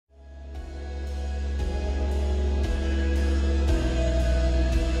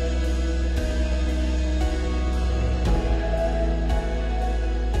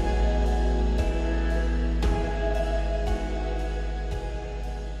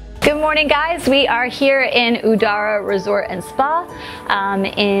morning, guys. We are here in Udara Resort and Spa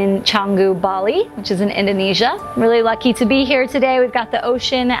in Canggu, Bali, which is in Indonesia. I'm really lucky to be here today. We've got the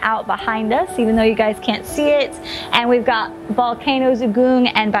ocean out behind us, even though you guys can't see it. And we've got volcanoes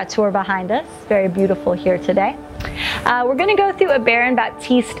Agung and Batur behind us. Very beautiful here today. We're going to go through a Baron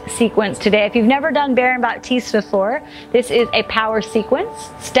Baptiste sequence today. If you've never done Baron Baptiste before, this is a power sequence.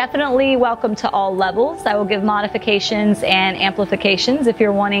 It's definitely welcome to all levels. I will give modifications and amplifications if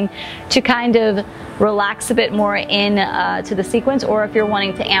you're wanting to kind of relax a bit more in to the sequence, or if you're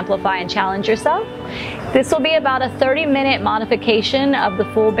wanting to amplify and challenge yourself. This will be about a 30-minute modification of the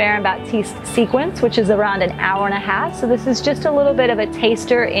full Baron Baptiste sequence, which is around an hour and a half. So this is just a little bit of a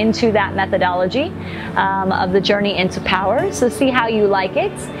taster into that methodology of the journey into power. So see how you like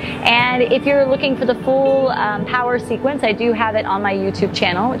it. And if you're looking for the full power sequence, I do have it on my YouTube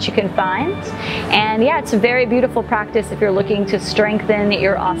channel, which you can find. And yeah, it's a very beautiful practice if you're looking to strengthen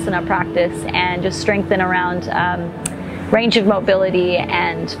your asana practice and just strengthen around range of mobility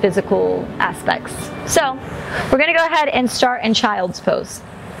and physical aspects. So we're going to go ahead and start in child's pose.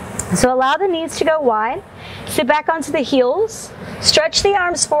 So allow the knees to go wide, sit back onto the heels, stretch the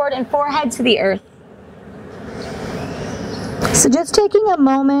arms forward and forehead to the earth. So just taking a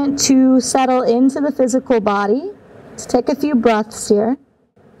moment to settle into the physical body. Let's take a few breaths here.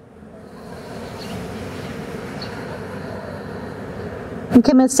 You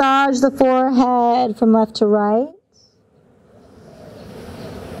can massage the forehead from left to right.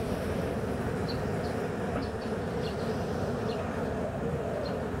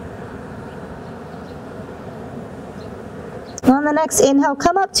 On the next inhale,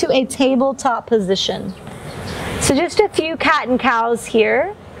 come up to a tabletop position. So just a few cat and cows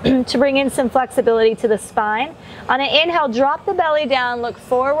here to bring in some flexibility to the spine. On an inhale, drop the belly down, look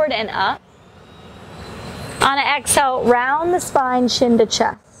forward and up. On an exhale, round the spine, chin to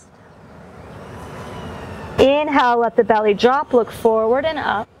chest. Inhale, let the belly drop, look forward and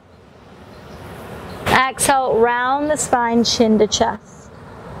up. Exhale, round the spine, chin to chest.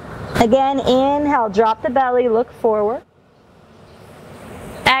 Again, inhale, drop the belly, look forward.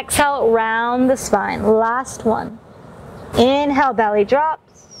 Exhale, round the spine. Last one. Inhale, belly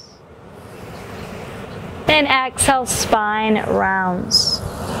drops. And exhale, spine rounds.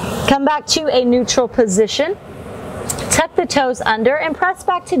 Come back to a neutral position. Tuck the toes under and press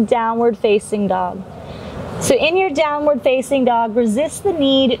back to downward facing dog. So in your downward facing dog, resist the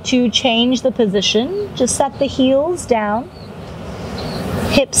need to change the position. Just set the heels down.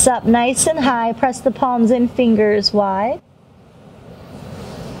 Hips up nice and high. Press the palms in, fingers wide.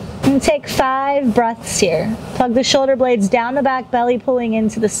 And take 5 breaths here. Plug the shoulder blades down the back, belly pulling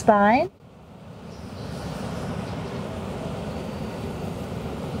into the spine.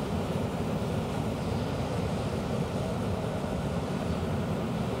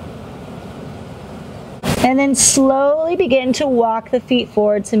 And then slowly begin to walk the feet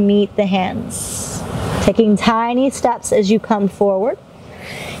forward to meet the hands. Taking tiny steps as you come forward.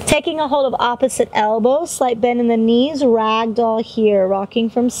 Taking a hold of opposite elbow, slight bend in the knees, ragdoll here, rocking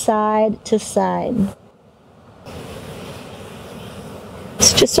from side to side.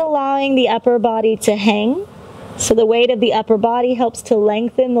 It's just allowing the upper body to hang. So the weight of the upper body helps to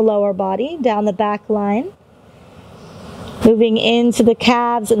lengthen the lower body down the back line. Moving into the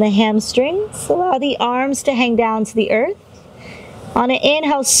calves and the hamstrings. Allow the arms to hang down to the earth. On an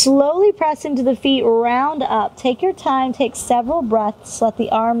inhale, slowly press into the feet, round up. Take your time, take several breaths, let the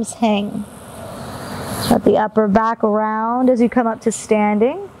arms hang. Let the upper back round as you come up to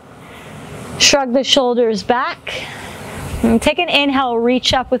standing. Shrug the shoulders back. And take an inhale,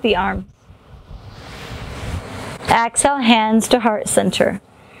 reach up with the arms. Exhale, hands to heart center.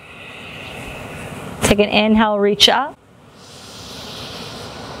 Take an inhale, reach up.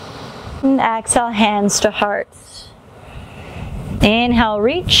 And exhale, hands to heart. Inhale,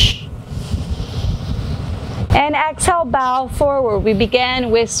 reach. And exhale, bow forward. We begin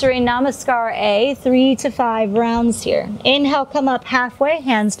with Surya Namaskar A, 3 to 5 rounds here. Inhale, come up halfway,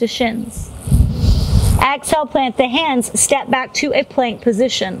 hands to shins. Exhale, plant the hands, step back to a plank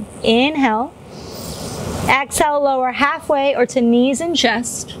position. Inhale. Exhale, lower halfway or to knees and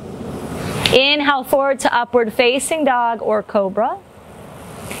chest. Inhale, forward to upward facing dog or cobra.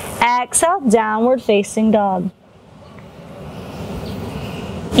 Exhale, downward facing dog.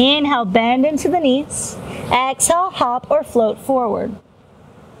 Inhale, bend into the knees. Exhale, hop or float forward.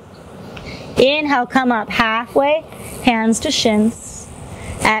 Inhale, come up halfway, hands to shins.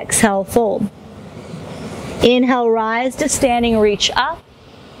 Exhale, fold. Inhale, rise to standing, reach up.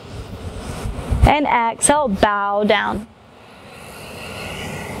 And exhale, bow down.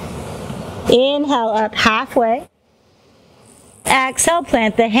 Inhale, up halfway. Exhale,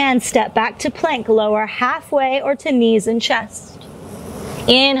 plant the hands, step back to plank, lower halfway or to knees and chest.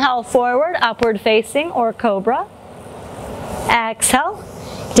 Inhale, forward, upward facing or cobra. Exhale,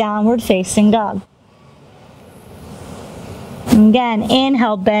 downward facing dog. Again,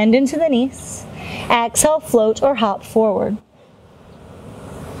 inhale, bend into the knees. Exhale, float or hop forward.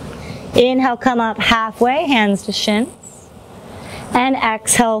 Inhale, come up halfway, hands to shins. And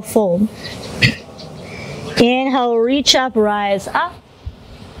exhale, fold. Inhale, reach up, rise up.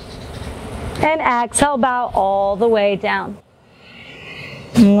 And exhale, bow all the way down.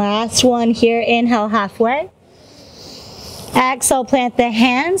 And last one here, inhale, halfway. Exhale, plant the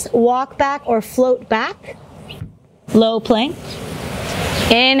hands, walk back or float back. Low plank.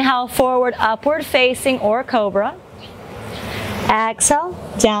 Inhale, forward, upward facing or cobra. Exhale,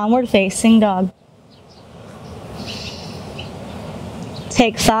 downward facing dog.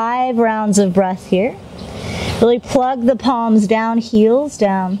 Take 5 rounds of breath here. Really plug the palms down, heels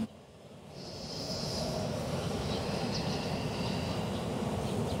down.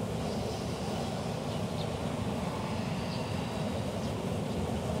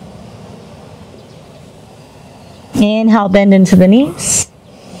 Inhale, bend into the knees.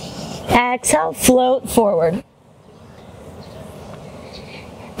 Exhale, float forward.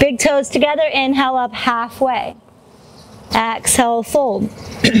 Big toes together, inhale up halfway. Exhale, fold.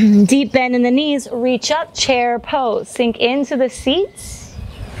 Deep bend in the knees, reach up, chair pose. Sink into the seats.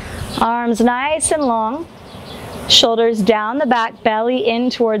 Arms nice and long. Shoulders down the back, belly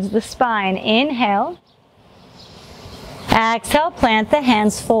in towards the spine. Inhale. Exhale, plant the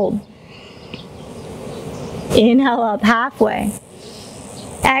hands, fold. Inhale up halfway.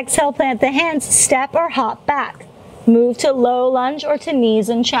 Exhale, plant the hands, step or hop back. Move to low lunge or to knees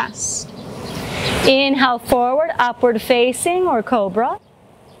and chest. Inhale, forward, upward facing or cobra.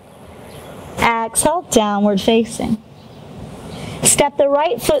 Exhale, downward facing. Step the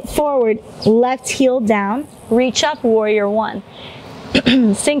right foot forward, left heel down. Reach up, warrior one.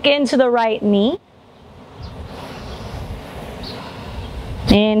 Sink into the right knee.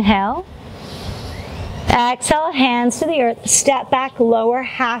 Inhale. Exhale, hands to the earth. Step back, lower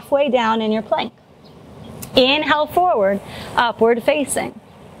halfway down in your plank. Inhale, forward, upward facing.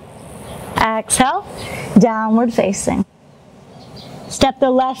 Exhale, downward facing. Step the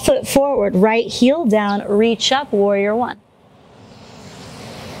left foot forward, right heel down, reach up, warrior one.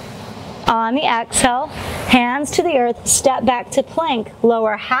 On the exhale, hands to the earth, step back to plank,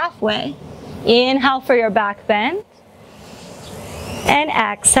 lower halfway. Inhale for your back bend. And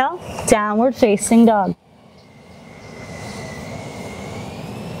exhale, downward facing dog.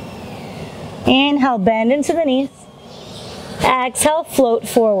 Inhale, bend into the knees. Exhale, float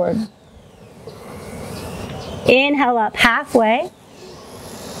forward. Inhale up halfway.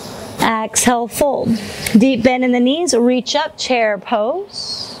 Exhale, fold. Deep bend in the knees, reach up, chair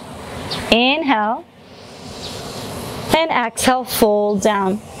pose. Inhale. And exhale, fold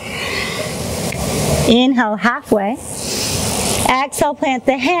down. Inhale, halfway. Exhale, plant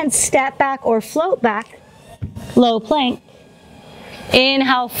the hands, step back or float back. Low plank.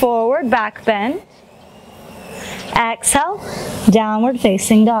 Inhale, forward, back bend. Exhale, downward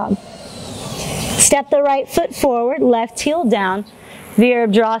facing dog. Step the right foot forward, left heel down.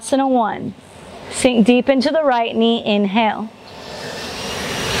 Virabhadrasana 1. Sink deep into the right knee, inhale.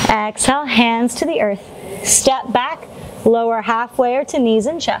 Exhale, hands to the earth. Step back, lower halfway or to knees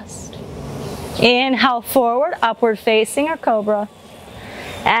and chest. Inhale, forward, upward facing or cobra.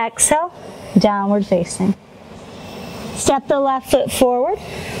 Exhale, downward facing. Step the left foot forward,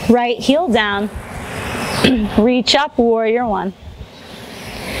 right heel down. Reach up, warrior one.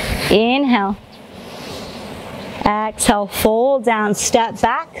 Inhale. Exhale, fold down, step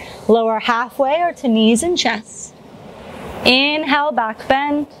back, lower halfway or to knees and chest. Inhale, back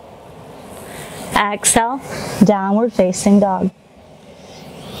bend. Exhale, downward facing dog.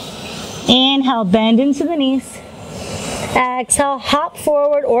 Inhale, bend into the knees. Exhale, hop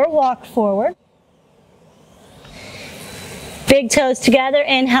forward or walk forward. Big toes together,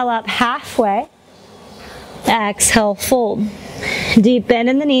 inhale up halfway. Exhale, fold. Deep bend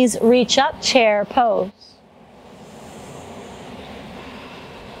in the knees, reach up, chair pose.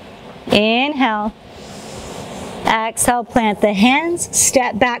 Inhale. Exhale, plant the hands,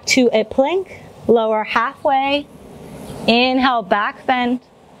 step back to a plank, lower halfway. Inhale, back bend.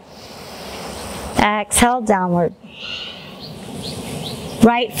 Exhale, downward.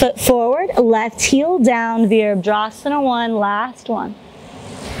 Right foot forward, left heel down, Virabhadrasana 1, last one.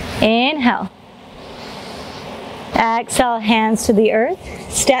 Inhale. Exhale, hands to the earth.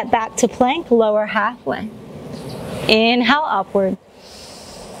 Step back to plank, lower halfway. Inhale, upward.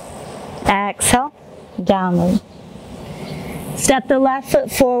 Exhale, downward. Step the left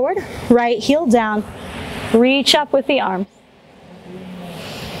foot forward, right heel down. Reach up with the arms.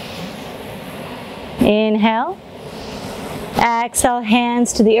 Inhale. Exhale,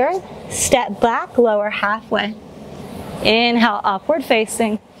 hands to the earth. Step back, lower halfway. Inhale, upward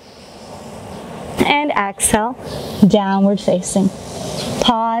facing. And exhale, downward facing.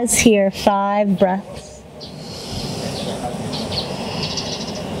 Pause here, 5 breaths.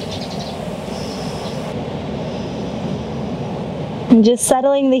 And just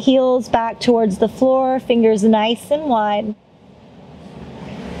settling the heels back towards the floor, fingers nice and wide.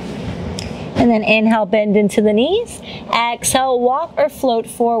 And then inhale, bend into the knees. Exhale, walk or float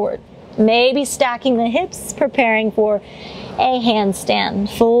forward. Maybe stacking the hips, preparing for a handstand.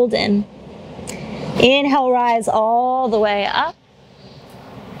 Fold in. Inhale, rise all the way up.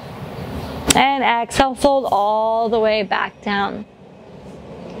 And exhale, fold all the way back down.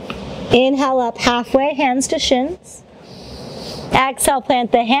 Inhale up halfway, hands to shins. Exhale,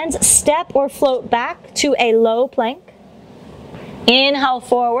 plant the hands, step or float back to a low plank. Inhale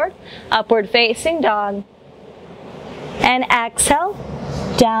forward, upward facing dog. And exhale,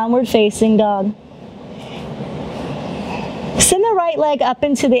 downward facing dog. Send the right leg up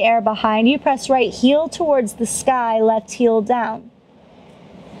into the air behind you. Press right heel towards the sky, left heel down.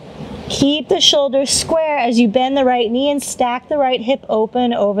 Keep the shoulders square as you bend the right knee and stack the right hip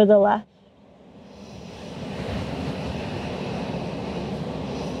open over the left.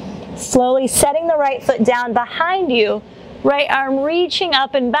 Slowly setting the right foot down behind you, right arm reaching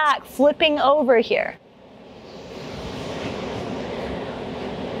up and back, flipping over here.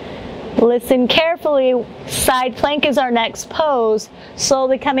 Listen carefully, side plank is our next pose.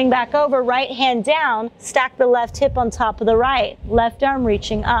 Slowly coming back over, right hand down, stack the left hip on top of the right, left arm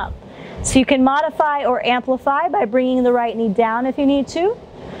reaching up. So you can modify or amplify by bringing the right knee down if you need to,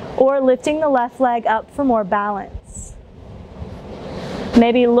 or lifting the left leg up for more balance.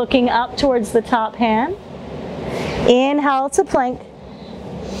 Maybe looking up towards the top hand. Inhale to plank.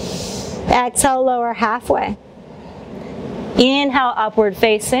 Exhale, lower halfway. Inhale, upward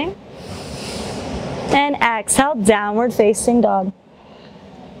facing. And exhale, downward facing dog.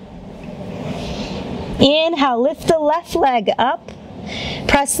 Inhale, lift the left leg up.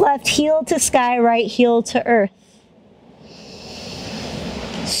 Press left heel to sky, right heel to earth.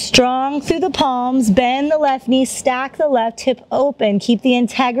 Strong through the palms, bend the left knee, stack the left hip open. Keep the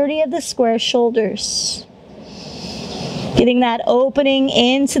integrity of the square shoulders. Getting that opening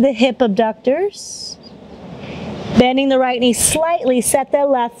into the hip abductors. Bending the right knee slightly, set the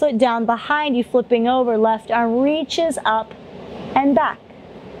left foot down behind you, flipping over. Left arm reaches up and back.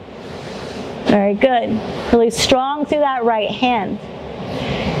 Very good. Really strong through that right hand.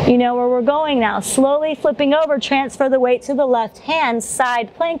 You know where we're going now. Slowly flipping over, transfer the weight to the left hand.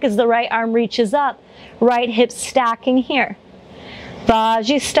 Side plank as the right arm reaches up. Right hip stacking here.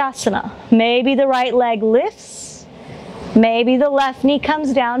 Vajrasthana. Maybe the right leg lifts. Maybe the left knee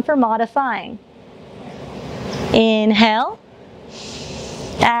comes down for modifying. Inhale.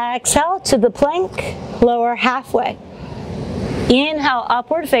 Exhale to the plank. Lower halfway. Inhale,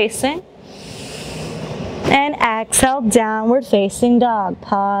 upward facing. And exhale, downward facing dog.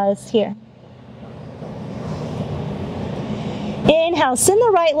 Pause here. Inhale, send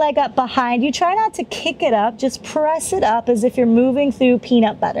the right leg up behind you. Try not to kick it up, just press it up as if you're moving through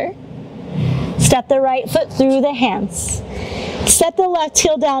peanut butter. Step the right foot through the hands. Set the left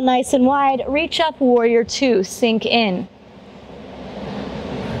heel down nice and wide. Reach up, warrior two, sink in.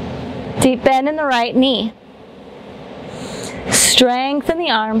 Deep bend in the right knee. Strengthen the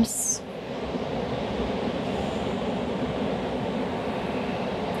arms.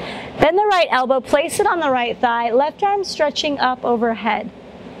 Bend the right elbow, place it on the right thigh, left arm stretching up overhead.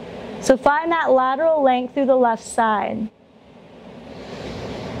 So find that lateral length through the left side.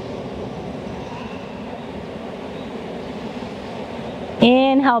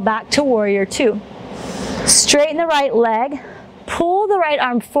 Inhale, back to warrior two. Straighten the right leg, pull the right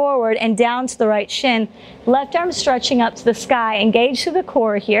arm forward and down to the right shin. Left arm stretching up to the sky, engage through the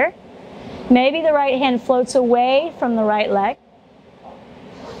core here. Maybe the right hand floats away from the right leg.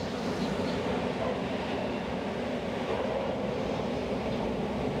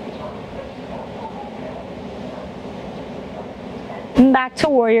 And back to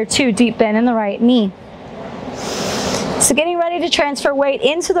warrior two, deep bend in the right knee. So getting ready to transfer weight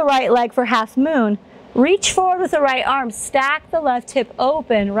into the right leg for half moon. Reach forward with the right arm, stack the left hip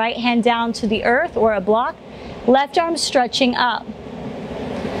open, right hand down to the earth or a block, left arm stretching up.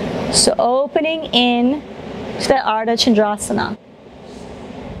 So opening in to the Ardha Chandrasana.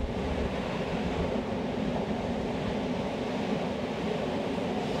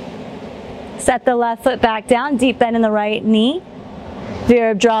 Set the left foot back down, deep bend in the right knee.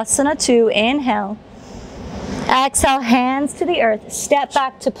 Virabhadrasana 2, inhale. Exhale, hands to the earth. Step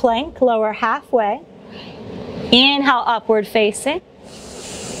back to plank, lower halfway. Inhale, upward facing.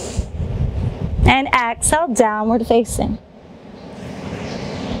 And exhale, downward facing.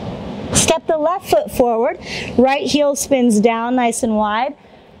 Step the left foot forward. Right heel spins down nice and wide.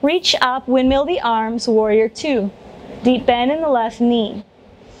 Reach up, windmill the arms, warrior 2. Deep bend in the left knee.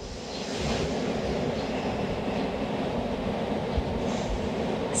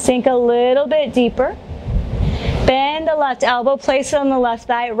 Sink a little bit deeper. Bend the left elbow, place it on the left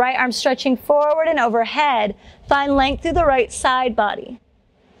thigh. Right arm stretching forward and overhead. Find length through the right side body.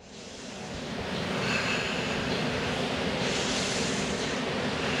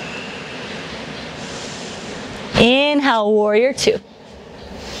 Inhale, warrior 2.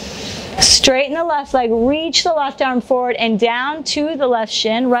 Straighten the left leg, reach the left arm forward and down to the left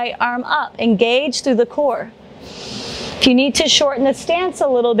shin, right arm up. Engage through the core. If you need to shorten the stance a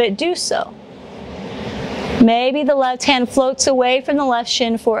little bit, do so. Maybe the left hand floats away from the left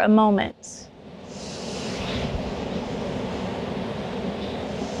shin for a moment.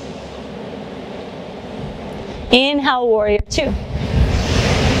 Inhale, warrior 2.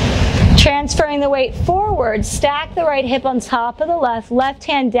 Transferring the weight forward, stack the right hip on top of the left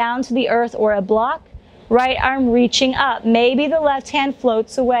hand down to the earth or a block, right arm reaching up. Maybe the left hand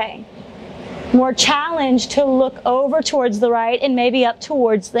floats away. More challenge to look over towards the right and maybe up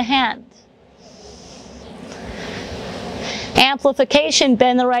towards the hand. Amplification,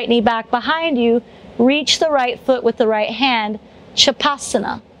 bend the right knee back behind you, reach the right foot with the right hand,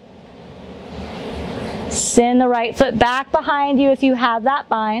 Chapasana. Send the right foot back behind you if you have that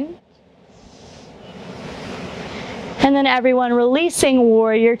bind. And then everyone releasing,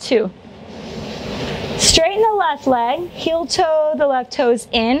 warrior 2. Straighten the left leg, heel toe the left toes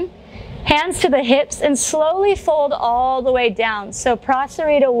in, hands to the hips, and slowly fold all the way down. So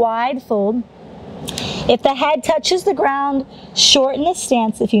Prasarita wide fold. If the head touches the ground, shorten the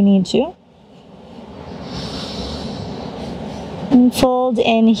stance if you need to. And fold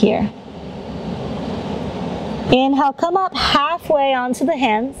in here. Inhale, come up halfway onto the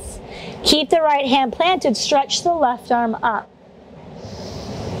hands. Keep the right hand planted, stretch the left arm up.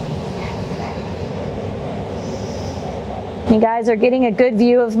 You guys are getting a good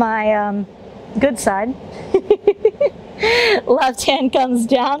view of my good side. Left hand comes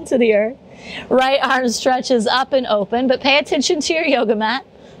down to the earth. Right arm stretches up and open, but pay attention to your yoga mat,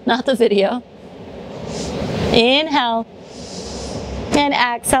 not the video. Inhale. And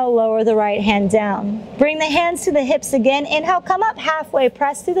exhale, lower the right hand down. Bring the hands to the hips again. Inhale, come up halfway,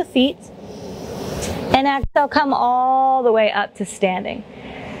 press through the feet. And exhale, come all the way up to standing.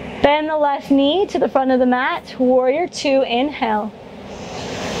 Bend the left knee to the front of the mat. Warrior 2, inhale.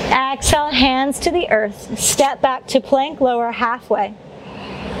 Exhale, hands to the earth. Step back to plank, lower halfway.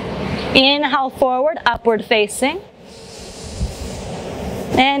 Inhale, forward, upward facing.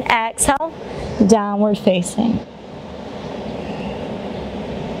 And exhale, downward facing.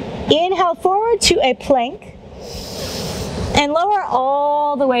 Inhale forward to a plank and lower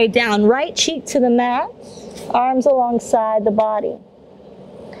all the way down. Right cheek to the mat, arms alongside the body.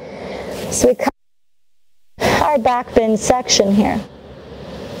 So we come our back bend section here.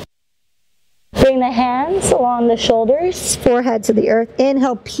 Bring the hands along the shoulders, forehead to the earth.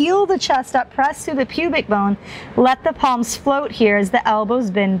 Inhale, peel the chest up, press through the pubic bone. Let the palms float here as the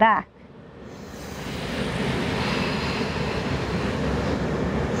elbows bend back.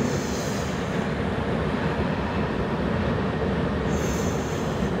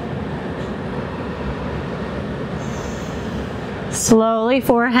 Slowly,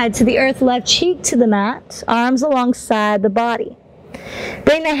 forehead to the earth, left cheek to the mat, arms alongside the body.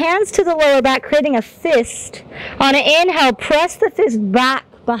 Bring the hands to the lower back, creating a fist. On an inhale, press the fist back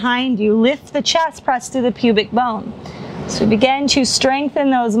behind you. Lift the chest, press through the pubic bone. So begin to strengthen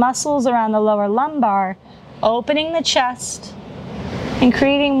those muscles around the lower lumbar, opening the chest and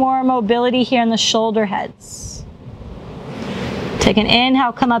creating more mobility here in the shoulder heads. Take an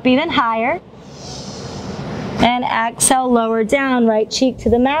inhale, come up even higher. And exhale, lower down, right cheek to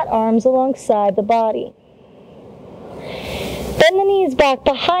the mat, arms alongside the body. Bend the knees back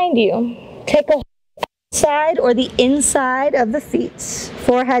behind you. Take a outside or the inside of the feet,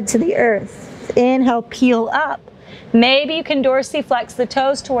 forehead to the earth. Inhale, peel up. Maybe you can dorsiflex the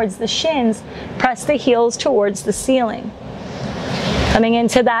toes towards the shins, press the heels towards the ceiling. Coming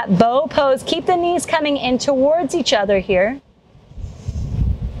into that bow pose, keep the knees coming in towards each other here.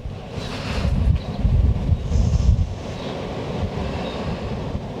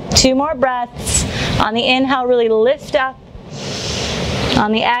 Two more breaths. On the inhale, really lift up.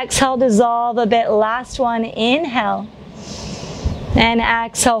 On the exhale, dissolve a bit. Last one, inhale. And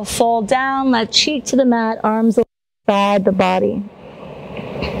exhale, fold down, left cheek to the mat, arms alongside the body.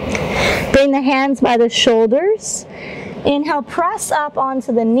 Bring the hands by the shoulders. Inhale, press up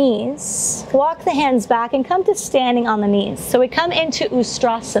onto the knees. Walk the hands back and come to standing on the knees. So we come into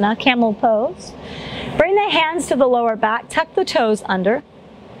Ustrasana, camel pose. Bring the hands to the lower back, tuck the toes under.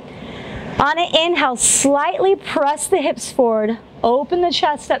 On an inhale, slightly press the hips forward, open the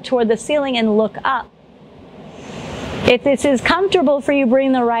chest up toward the ceiling and look up. If this is comfortable for you,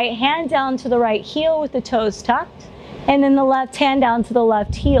 bring the right hand down to the right heel with the toes tucked, and then the left hand down to the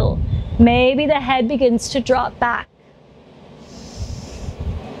left heel. Maybe the head begins to drop back.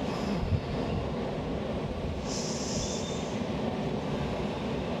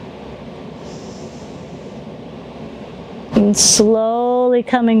 And slowly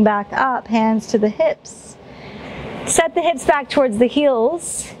coming back up, hands to the hips. Set the hips back towards the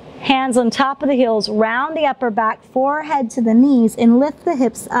heels, hands on top of the heels, round the upper back, forehead to the knees, and lift the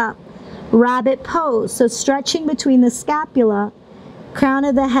hips up. Rabbit pose, so stretching between the scapula, crown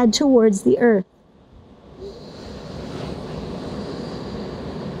of the head towards the earth.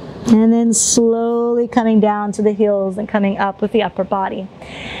 And then slowly coming down to the heels and coming up with the upper body.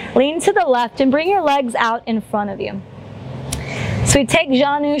 Lean to the left and bring your legs out in front of you. So we take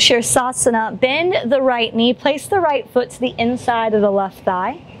Janu Shirsasana, bend the right knee, place the right foot to the inside of the left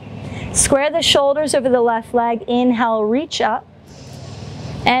thigh. Square the shoulders over the left leg, inhale, reach up.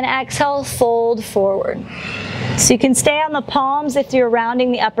 And exhale, fold forward. So you can stay on the palms if you're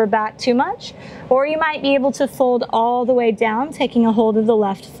rounding the upper back too much, or you might be able to fold all the way down, taking a hold of the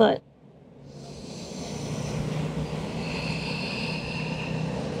left foot.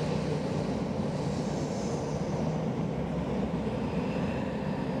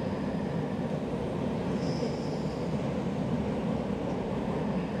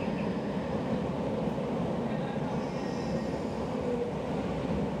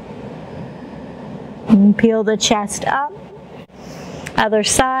 And peel the chest up. Other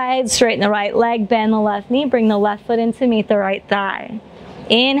side, straighten the right leg, bend the left knee, bring the left foot in to meet the right thigh.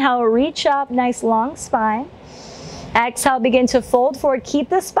 Inhale, reach up, nice long spine. Exhale, begin to fold forward, keep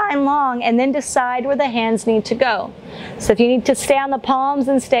the spine long, and then decide where the hands need to go. So if you need to stay on the palms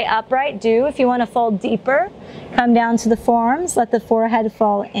and stay upright, do. If you want to fold deeper, come down to the forearms, let the forehead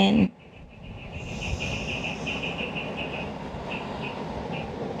fall in.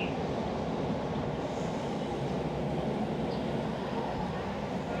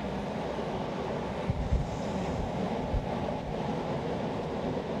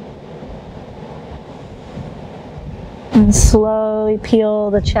 And slowly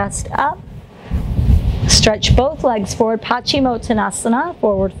peel the chest up. Stretch both legs forward, Paschimottanasana,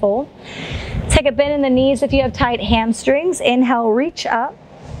 forward fold. Take a bend in the knees if you have tight hamstrings. Inhale, reach up.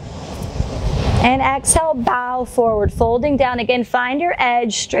 And exhale, bow forward, folding down. Again, find your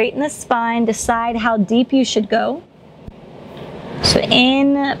edge, straighten the spine, decide how deep you should go. So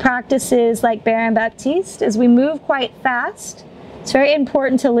in practices like Baron Baptiste, as we move quite fast, it's very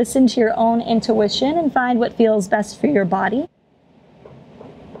important to listen to your own intuition and find what feels best for your body.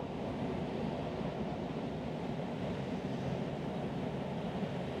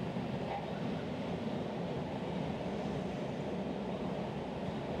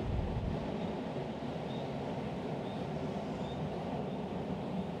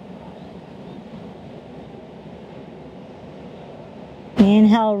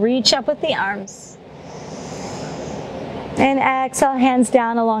 Inhale, reach up with the arms. And exhale, hands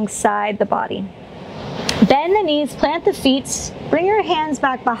down alongside the body. Bend the knees, plant the feet, bring your hands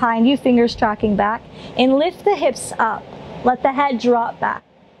back behind you, fingers tracking back, and lift the hips up. Let the head drop back.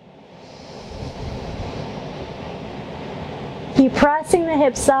 Keep pressing the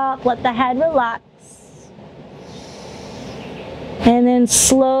hips up, let the head relax. And then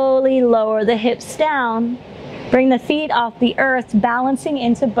slowly lower the hips down. Bring the feet off the earth, balancing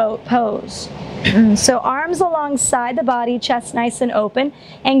into boat pose. So arms alongside the body, chest nice and open.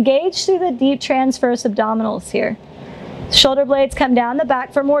 Engage through the deep transverse abdominals here. Shoulder blades come down the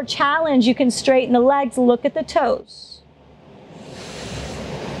back. For more challenge, you can straighten the legs, look at the toes.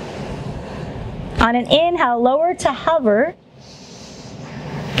 On an inhale, lower to hover.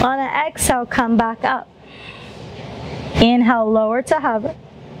 On an exhale, come back up. Inhale, lower to hover.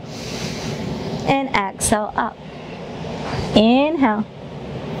 And exhale, up. Inhale.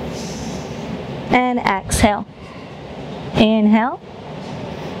 And exhale. Inhale.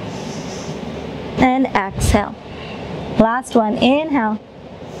 And exhale. Last one, inhale.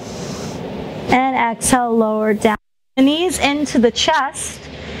 And exhale, lower down. The knees into the chest.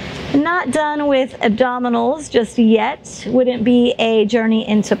 Not done with abdominals just yet. Wouldn't be a journey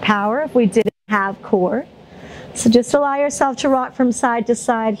into power if we didn't have core. So just allow yourself to rock from side to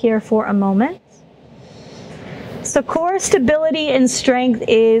side here for a moment. So core stability and strength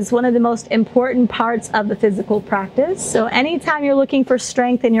is one of the most important parts of the physical practice. So anytime you're looking for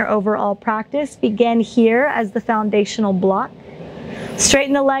strength in your overall practice, begin here as the foundational block.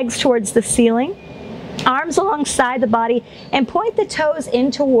 Straighten the legs towards the ceiling, arms alongside the body, and point the toes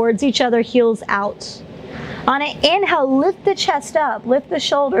in towards each other, heels out. On an inhale, lift the chest up, lift the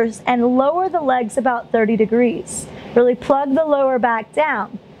shoulders, and lower the legs about 30 degrees. Really plug the lower back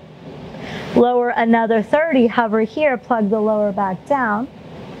down. Lower another 30, hover here, plug the lower back down.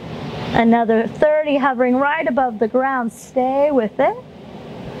 Another 30, hovering right above the ground, stay with it.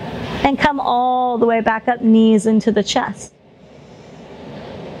 And come all the way back up, knees into the chest.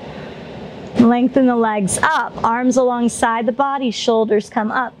 Lengthen the legs up, arms alongside the body, shoulders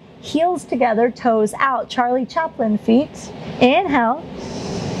come up. Heels together, toes out, Charlie Chaplin feet. Inhale,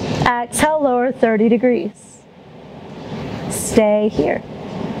 exhale, lower 30 degrees. Stay here.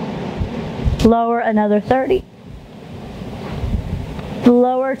 Lower another 30.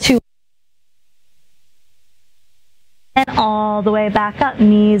 Lower 2. And all the way back up,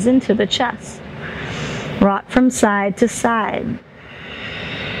 knees into the chest. Rock from side to side.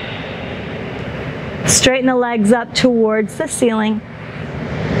 Straighten the legs up towards the ceiling.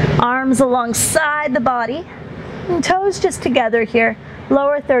 Arms alongside the body. And toes just together here.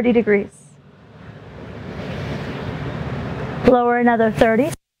 Lower 30 degrees. Lower another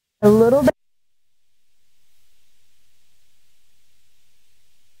 30. A little bit.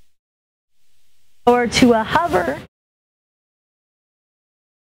 Lower to a hover.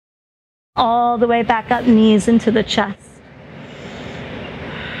 All the way back up, knees into the chest.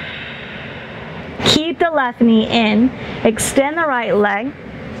 Keep the left knee in. Extend the right leg.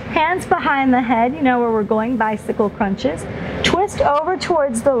 Hands behind the head, you know where we're going, bicycle crunches. Twist over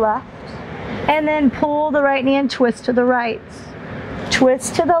towards the left, and then pull the right knee and twist to the right.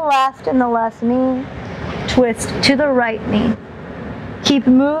 Twist to the left and the left knee. Twist to the right knee. Keep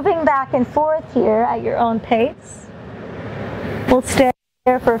moving back and forth here at your own pace. We'll stay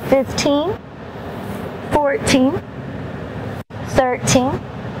there for 15, 14, 13,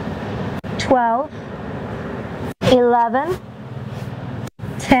 12, 11,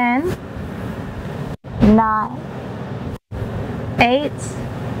 10, 9, 8,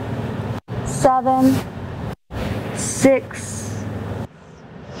 7, 6,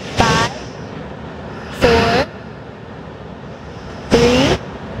 5, 4, 3,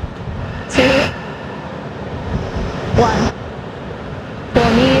 2, 1. Pull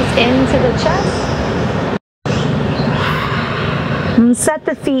knees into the chest. And set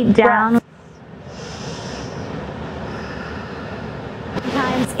the feet down.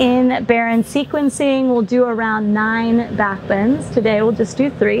 In Baron sequencing, we'll do around 9 back bends. Today we'll just do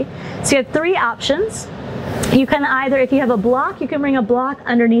 3. So you have 3 options. You can either, if you have a block, you can bring a block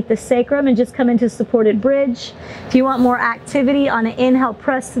underneath the sacrum and just come into supported bridge. If you want more activity, on an inhale,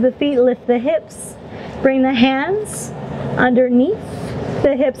 press to the feet, lift the hips. Bring the hands underneath,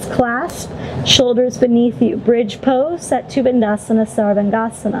 the hips clasped, shoulders beneath you. Bridge pose, Setu Bandhasana,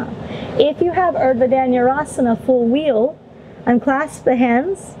 Sarvangasana. If you have Urdhva Dhanurasana, full wheel, unclasp the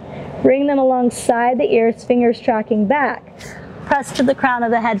hands, bring them alongside the ears, fingers tracking back. Press to the crown of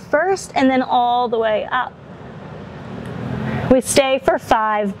the head first, and then all the way up. We stay for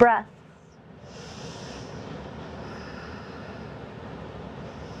 5 breaths.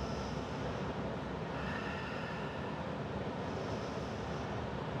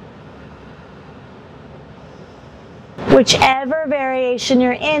 Whichever variation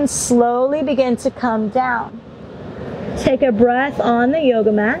you're in, slowly begin to come down. Take a breath on the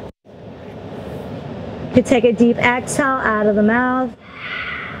yoga mat. You can take a deep exhale out of the mouth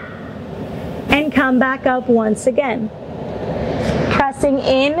and come back up once again. Pressing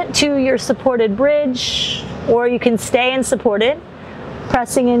into your supported bridge, or you can stay in supported.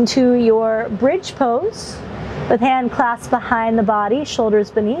 Pressing into your bridge pose with hand clasped behind the body,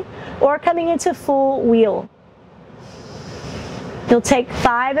 shoulders beneath, or coming into full wheel. You'll take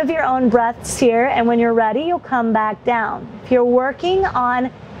 5 of your own breaths here, and when you're ready, you'll come back down. If you're working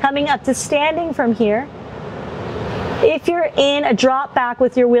on coming up to standing from here, if you're in a drop back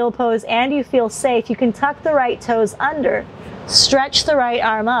with your wheel pose and you feel safe, you can tuck the right toes under, stretch the right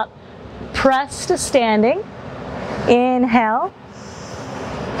arm up, press to standing. Inhale.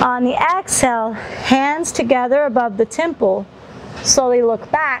 On the exhale, hands together above the temple. Slowly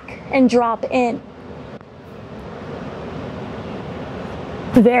look back and drop in.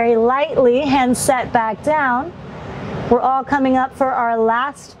 Very lightly, hands set back down. We're all coming up for our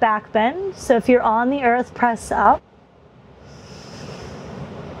last back bend. So if you're on the earth, press up.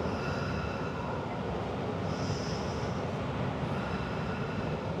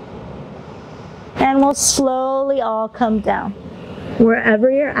 And we'll slowly all come down. Wherever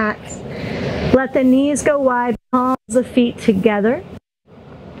you're at, let the knees go wide, palms of feet together.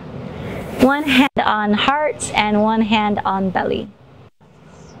 One hand on heart and one hand on belly.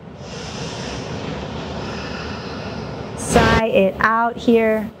 Sigh it out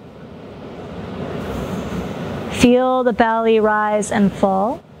here. Feel the belly rise and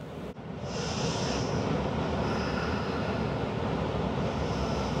fall.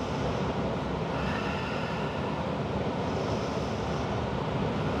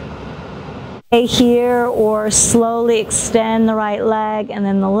 Stay here or slowly extend the right leg and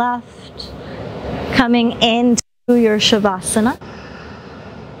then the left, coming into your Shavasana.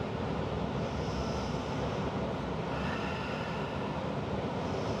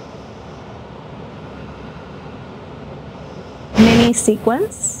 Mini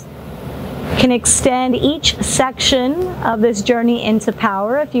sequence. You can extend each section of this journey into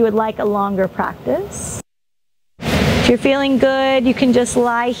power if you would like a longer practice. If you're feeling good, you can just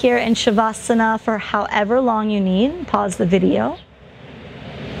lie here in Shavasana for however long you need. Pause the video.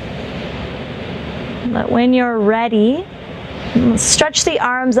 But when you're ready, stretch the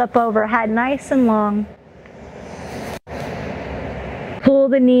arms up overhead nice and long. Pull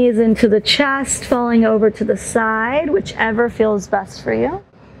the knees into the chest, falling over to the side, whichever feels best for you.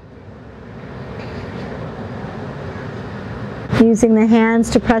 Using the hands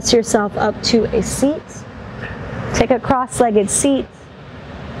to press yourself up to a seat. Take a cross-legged seat.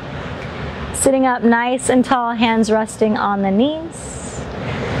 Sitting up nice and tall, hands resting on the knees.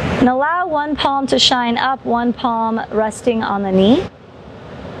 And allow one palm to shine up, one palm resting on the knee.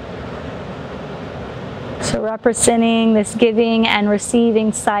 So representing this giving and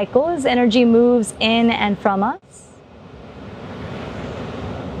receiving cycle as energy moves in and from us.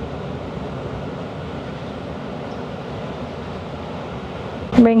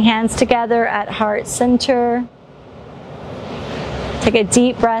 Bring hands together at heart center. Take a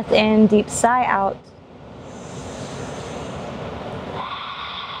deep breath in, deep sigh out.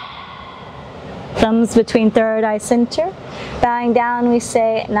 Thumbs between third eye center. Bowing down, we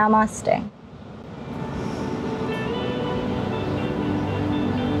say Namaste.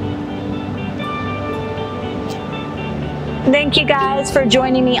 Thank you guys for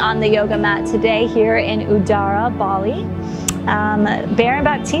joining me on the yoga mat today here in Udara, Bali. Baron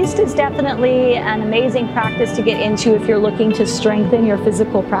Baptiste is definitely an amazing practice to get into if you're looking to strengthen your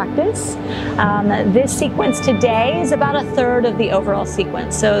physical practice. This sequence today is about a third of the overall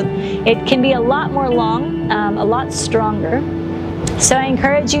sequence, so it can be a lot more long, a lot stronger. So I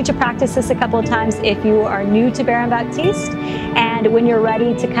encourage you to practice this a couple of times if you are new to Baron Baptiste, and when you're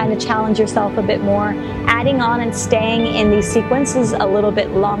ready to kind of challenge yourself a bit more, adding on and staying in these sequences a little bit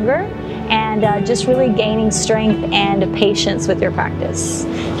longer, and just really gaining strength and patience with your practice.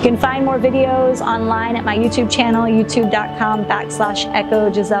 You can find more videos online at my YouTube channel,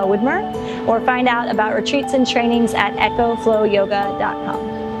 youtube.com/Echo Giselle Widmer, or find out about retreats and trainings at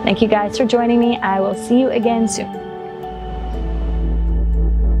echoflowyoga.com. Thank you guys for joining me. I will see you again soon.